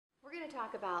to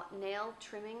talk about nail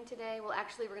trimming today. Well,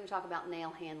 actually, we're going to talk about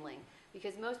nail handling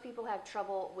because most people have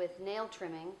trouble with nail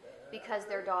trimming because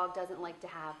their dog doesn't like to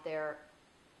have their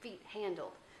feet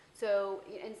handled. So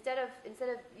instead of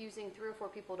using 3 or 4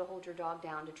 people to hold your dog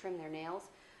down to trim their nails,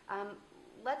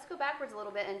 let's go backwards a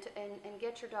little bit and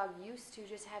get your dog used to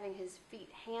just having his feet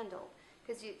handled,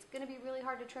 because it's going to be really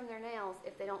hard to trim their nails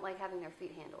if they don't like having their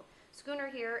feet handled. Schooner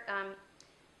here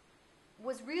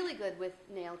was really good with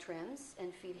nail trims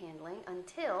and feet handling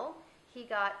until he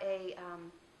got a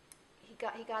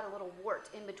little wart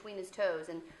in between his toes,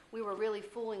 and we were really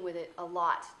fooling with it a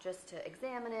lot just to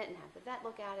examine it and have the vet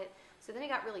look at it. So then he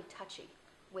got really touchy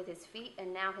with his feet,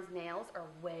 and now his nails are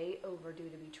way overdue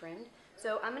to be trimmed.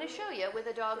 So I'm going to show you with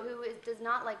a dog who does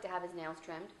not like to have his nails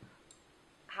trimmed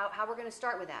how we're going to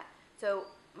start with that. So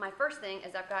my first thing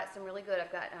is I've got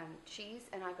cheese,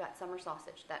 and I've got summer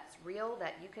sausage. That's real,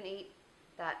 that you can eat,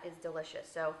 that is delicious.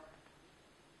 So,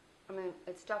 I mean,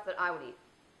 it's stuff that I would eat.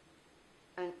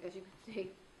 And as you can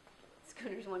see,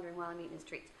 Schooner's wondering while I'm eating his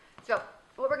treats. So,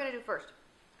 what we're going to do first,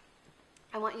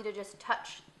 I want you to just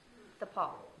touch the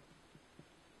paw.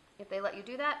 If they let you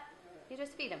do that, you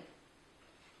just feed him.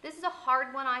 This is a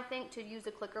hard one, I think, to use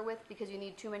a clicker with because you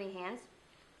need too many hands.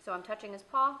 So I'm touching his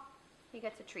paw, he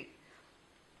gets a treat.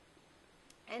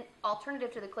 An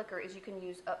alternative to the clicker is you can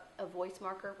use a voice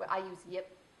marker. I use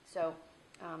yip. So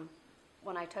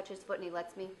when I touch his foot and he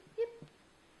lets me, yip,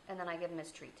 and then I give him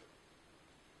his treat.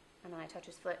 And then I touch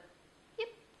his foot,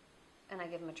 yip, and I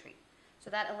give him a treat.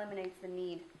 So that eliminates the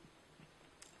need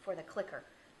for the clicker,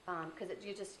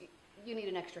 because you need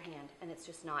an extra hand, and it's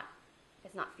not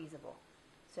feasible.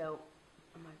 So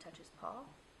I'm going to touch his paw.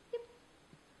 Yep.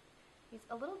 He's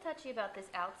a little touchy about this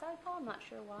outside paw. I'm not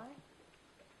sure why.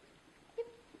 Yep.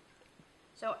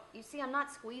 So you see, I'm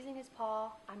not squeezing his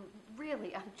paw. I'm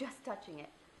just touching it.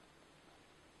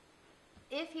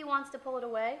 If he wants to pull it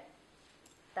away,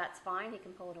 that's fine. He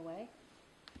can pull it away.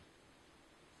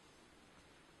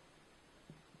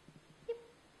 Yep.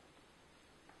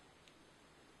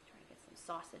 Try to get some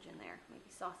sausage in there. Maybe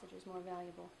sausage is more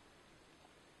valuable.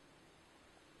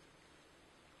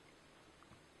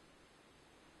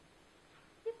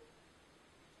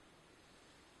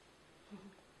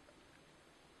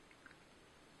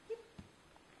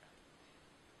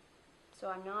 So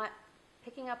I'm not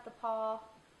picking up the paw.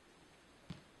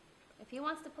 If he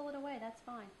wants to pull it away, that's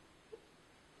fine.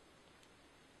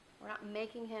 We're not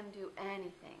making him do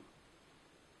anything.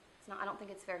 I don't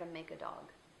think it's fair to make a dog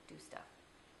do stuff.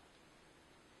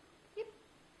 Yep.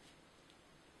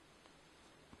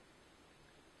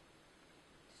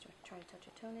 Just try to touch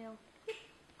a toenail. Yep.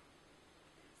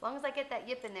 As long as I get that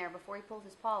yip in there before he pulls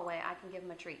his paw away, I can give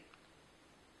him a treat.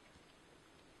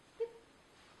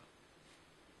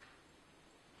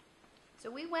 So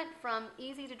we went from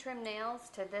easy to trim nails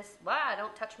to this,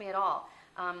 don't touch me at all.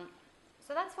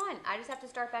 So that's fine. I just have to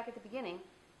start back at the beginning.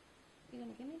 You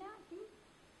gonna give me that? You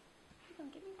gonna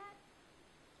give me that?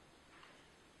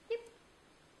 Yep.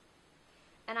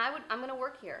 And I'm gonna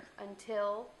work here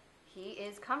until he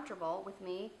is comfortable with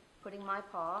me putting my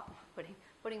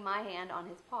hand on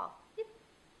his paw. Yep.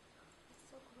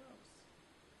 It's so gross.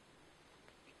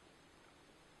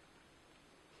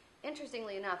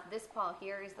 Interestingly enough, this paw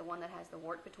here is the one that has the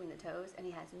wart between the toes, and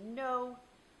he has no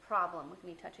problem with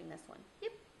me touching this one.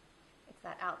 Yep. It's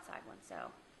that outside one, so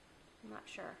I'm not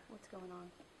sure what's going on.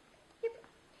 Yep.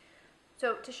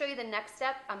 So to show you the next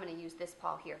step, I'm going to use this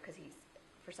paw here because he's,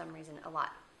 for some reason, a lot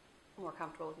more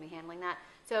comfortable with me handling that.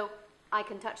 So I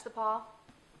can touch the paw.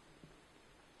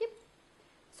 Yep.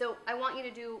 So I want you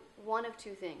to do one of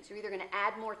 2 things. You're either going to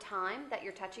add more time that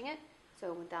you're touching it,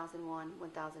 so 1001,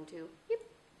 1002, yep.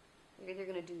 You're either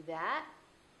going to do that,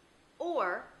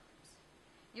 or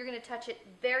you're going to touch it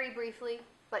very briefly,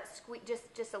 but squeeze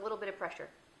just a little bit of pressure.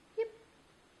 Yep.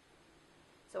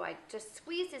 So I just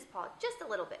squeezed his paw just a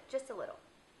little bit, just a little.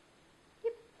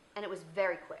 Yep. And it was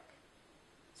very quick.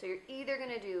 So you're either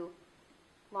going to do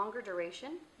longer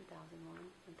duration, 1001,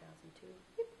 1002,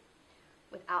 yep,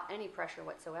 without any pressure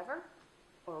whatsoever,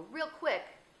 or real quick,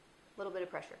 a little bit of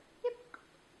pressure. Yep.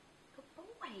 Good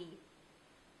boy.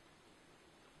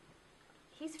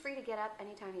 He's free to get up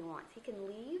anytime he wants. He can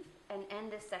leave and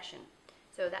end this session.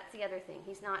 So that's the other thing.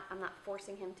 I'm not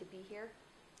forcing him to be here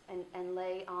and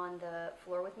lay on the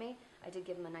floor with me. I did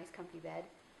give him a nice comfy bed.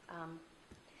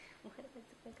 What's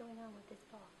going on with this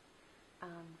paw?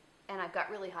 And I've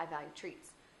got really high value treats.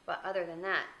 But other than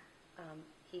that,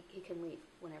 he can leave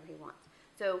whenever he wants.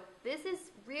 So this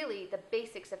is really the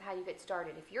basics of how you get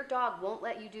started. If your dog won't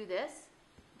let you do this,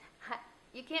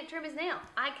 you can't trim his nail.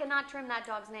 I cannot trim that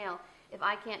dog's nail if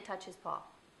I can't touch his paw.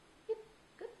 Yep,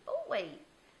 good boy.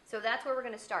 So that's where we're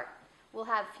going to start. we'll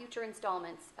have future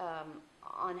installments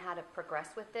on how to progress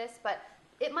with this, but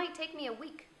it might take me a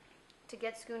week to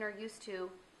get Schooner used to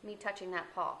me touching that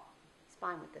paw. He's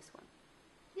fine with this one.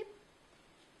 Yep.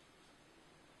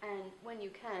 And when you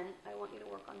can, I want you to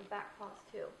work on the back paws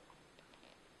too.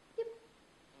 Yep.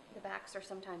 The backs are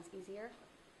sometimes easier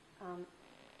on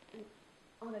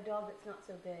a dog that's not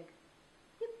so big.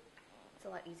 Yep. It's a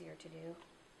lot easier to do.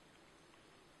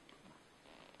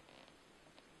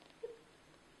 Yep.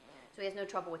 So he has no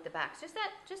trouble with the backs.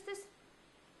 Just this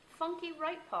funky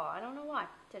right paw. I don't know why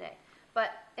today.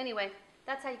 But anyway,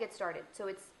 that's how you get started. So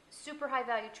it's super high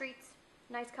value treats,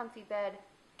 nice comfy bed,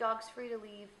 dog's free to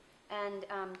leave, and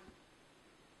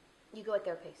you go at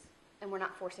their pace. And we're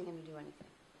not forcing him to do anything.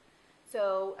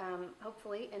 So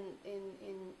hopefully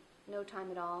in no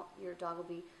time at all, your dog will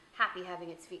be happy having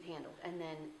its feet handled. And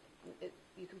then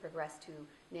you can progress to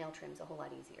nail trims a whole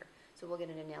lot easier. So we'll get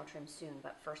into nail trims soon,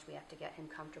 but first we have to get him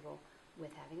comfortable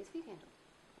with having his feet handled.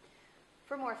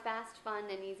 For more fast, fun,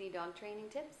 and easy dog training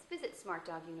tips, visit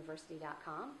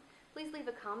smartdoguniversity.com. Please leave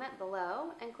a comment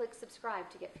below and click subscribe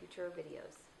to get future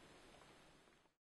videos.